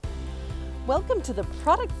Welcome to the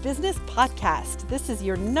Product Business Podcast. This is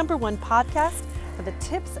your number one podcast for the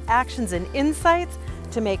tips, actions, and insights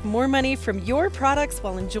to make more money from your products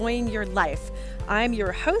while enjoying your life. I'm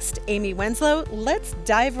your host, Amy Wenslow. Let's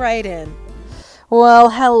dive right in. Well,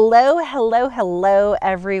 hello,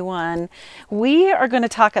 everyone. We are going to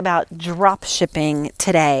talk about drop shipping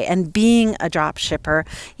today and being a drop shipper.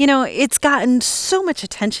 You know, it's gotten so much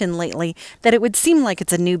attention lately that it would seem like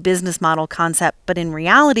it's a new business model concept, but in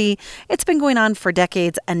reality, it's been going on for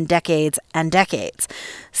decades and decades and decades.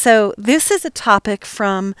 So this is a topic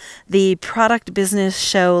from the Product Business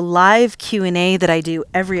Show live Q&A that I do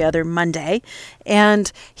every other Monday.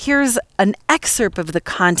 And here's an excerpt of the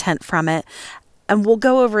content from it. And we'll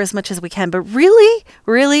go over as much as we can. But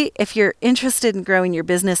really, if you're interested in growing your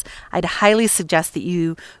business, I'd highly suggest that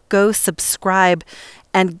you go subscribe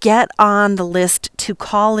and get on the list to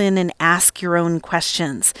call in and ask your own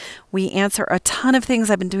questions. We answer a ton of things.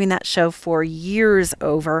 I've been doing that show for years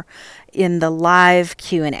over in the live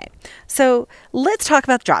Q&A. So let's talk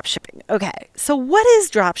about drop shipping. Okay, so what is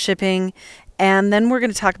drop shipping? And then we're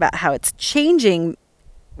going to talk about how it's changing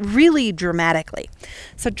really dramatically.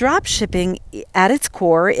 So drop shipping at its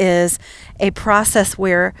core is a process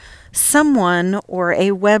where someone or a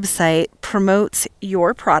website promotes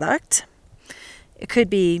your product. It could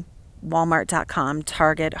be Walmart.com,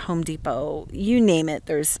 Target, Home Depot, you name it,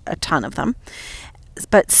 there's a ton of them.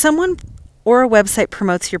 But someone or a website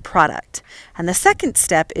promotes your product. And the second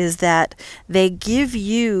step is that they give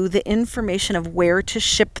you the information of where to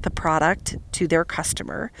ship the product to their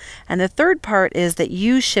customer. And the third part is that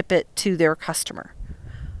you ship it to their customer.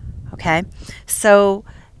 Okay? So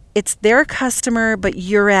it's their customer, but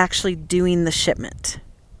you're actually doing the shipment.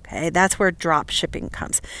 Okay? That's where drop shipping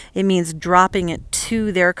comes. It means dropping it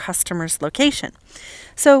to their customer's location.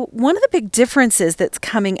 So one of the big differences that's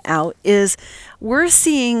coming out is we're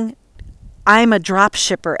seeing I'm a drop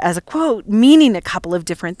shipper as a quote, meaning a couple of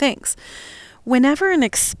different things. Whenever an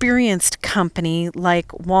experienced company like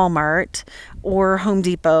Walmart or Home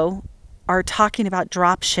Depot are talking about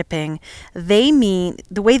drop shipping, they mean,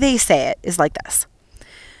 the way they say it is like this.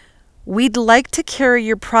 We'd like to carry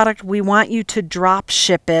your product. We want you to drop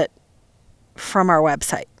ship it from our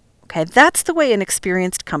website. Okay, that's the way an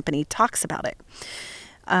experienced company talks about it.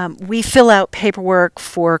 We fill out paperwork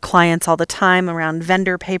for clients all the time around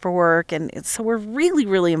vendor paperwork, and so we're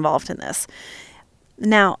really involved in this.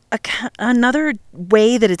 Now, another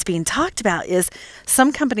way that it's being talked about is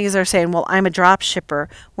some companies are saying, well, I'm a drop shipper,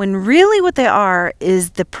 when really what they are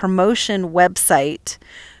is the promotion website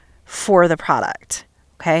for the product.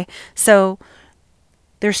 Okay, so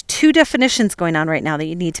there's two definitions going on right now that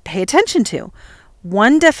you need to pay attention to.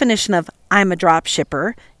 One definition of I'm a drop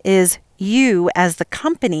shipper is you as the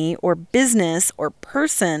company or business or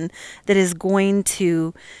person that is going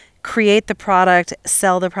to create the product,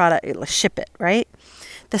 sell the product, ship it, right?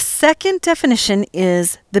 The second definition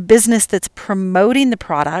is the business that's promoting the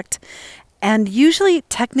product, and usually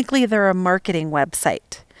technically they're a marketing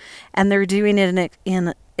website and they're doing it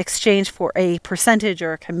in exchange for a percentage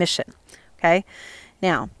or a commission, okay?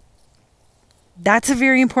 Now, that's a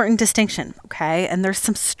very important distinction, okay? And there's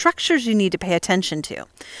some structures you need to pay attention to.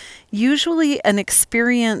 Usually an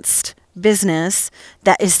experienced business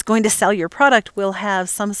that is going to sell your product will have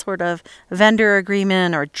some sort of vendor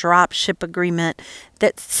agreement or drop ship agreement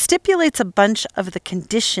that stipulates a bunch of the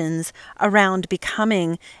conditions around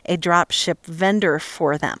becoming a drop ship vendor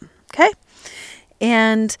for them, okay?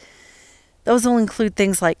 And those will include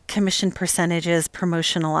things like commission percentages,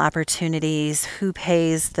 promotional opportunities, who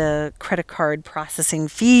pays the credit card processing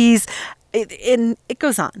fees, and it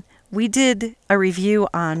goes on. We did a review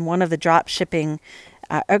on one of the drop shipping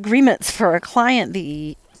agreements for a client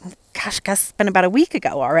it's been about a week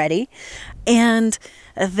ago already. And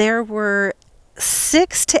there were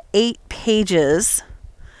 6 to 8 pages,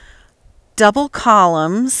 double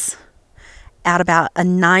columns at about a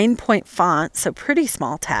 9-point font, so pretty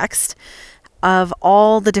small text, of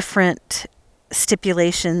all the different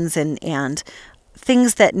stipulations and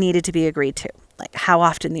things that needed to be agreed to. Like how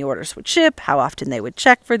often the orders would ship, how often they would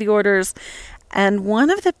check for the orders. And one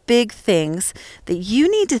of the big things that you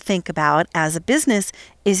need to think about as a business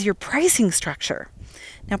is your pricing structure.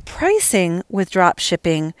 Now, pricing with drop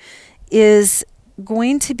shipping is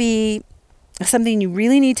going to be something you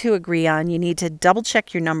really need to agree on. You need to double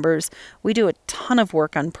check your numbers. We do a ton of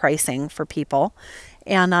work on pricing for people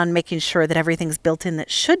and on making sure that everything's built in that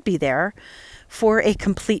should be there for a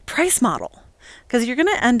complete price model. Because you're going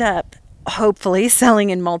to end up hopefully selling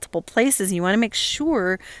in multiple places. You want to make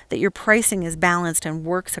sure that your pricing is balanced and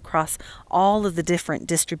works across all of the different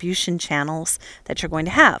distribution channels that you're going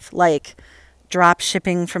to have, like drop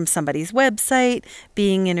shipping from somebody's website,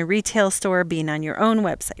 being in a retail store, being on your own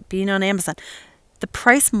website, being on Amazon. The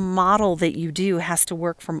price model that you do has to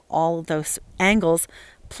work from all of those angles,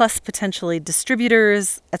 plus potentially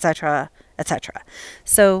distributors, etc., etc.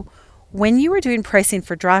 So when you are doing pricing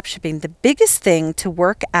for drop shipping, the biggest thing to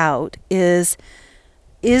work out is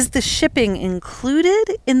the shipping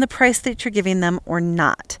included in the price that you're giving them or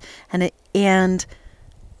not? And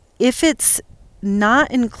if it's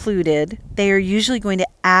not included, they are usually going to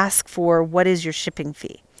ask for, what is your shipping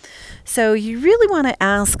fee? So you really want to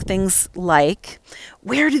ask things like,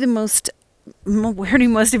 where do most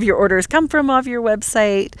of your orders come from off your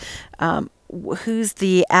website? Who's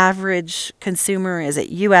the average consumer? Is it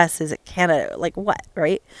US? Is it Canada? Like what,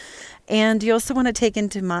 right? And you also want to take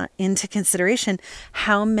into consideration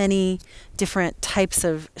how many different types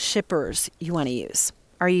of shippers you want to use.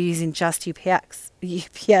 Are you using just UPS?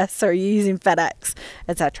 Are you using FedEx,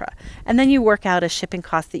 etc.? And then you work out a shipping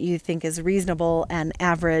cost that you think is reasonable and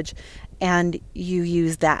average, and you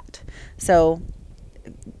use that. So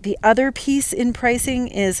the other piece in pricing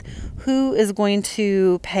is, who is going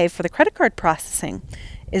to pay for the credit card processing?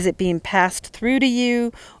 Is it being passed through to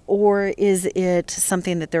you, or is it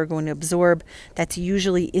something that they're going to absorb that's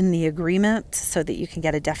usually in the agreement, so that you can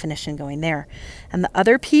get a definition going there? And the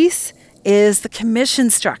other piece is the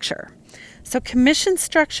commission structure. So commission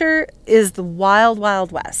structure is the wild,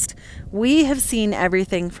 wild west. We have seen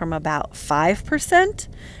everything from about 5%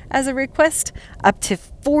 as a request up to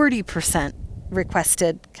 40%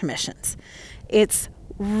 requested commissions. It's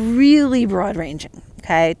really broad ranging.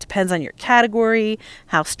 Okay, it depends on your category,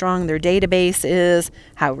 how strong their database is,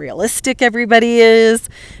 how realistic everybody is.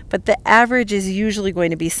 But the average is usually going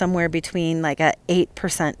to be somewhere between like a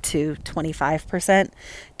 8% to 25%,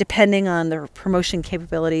 depending on their promotion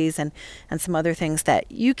capabilities and some other things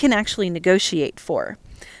that you can actually negotiate for.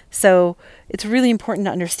 So it's really important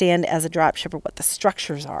to understand as a drop shipper what the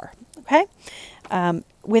structures are. Okay.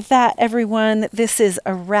 With that, everyone, this is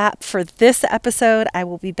a wrap for this episode. I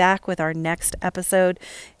will be back with our next episode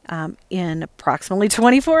in approximately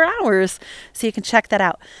 24 hours, so you can check that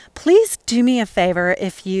out. Please do me a favor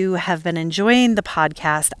if you have been enjoying the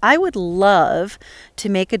podcast. I would love to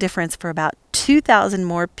make a difference for about 2,000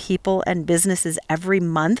 more people and businesses every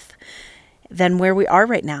month than where we are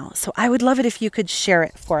right now. So I would love it if you could share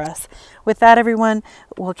it for us. With that, everyone,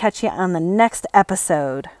 we'll catch you on the next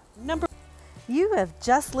episode. You have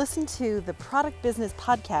just listened to the Product Business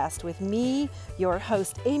Podcast with me, your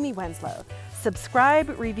host, Amy Wenslow.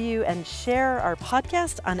 Subscribe, review, and share our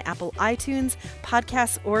podcast on Apple iTunes,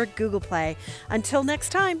 Podcasts, or Google Play. Until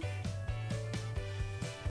next time.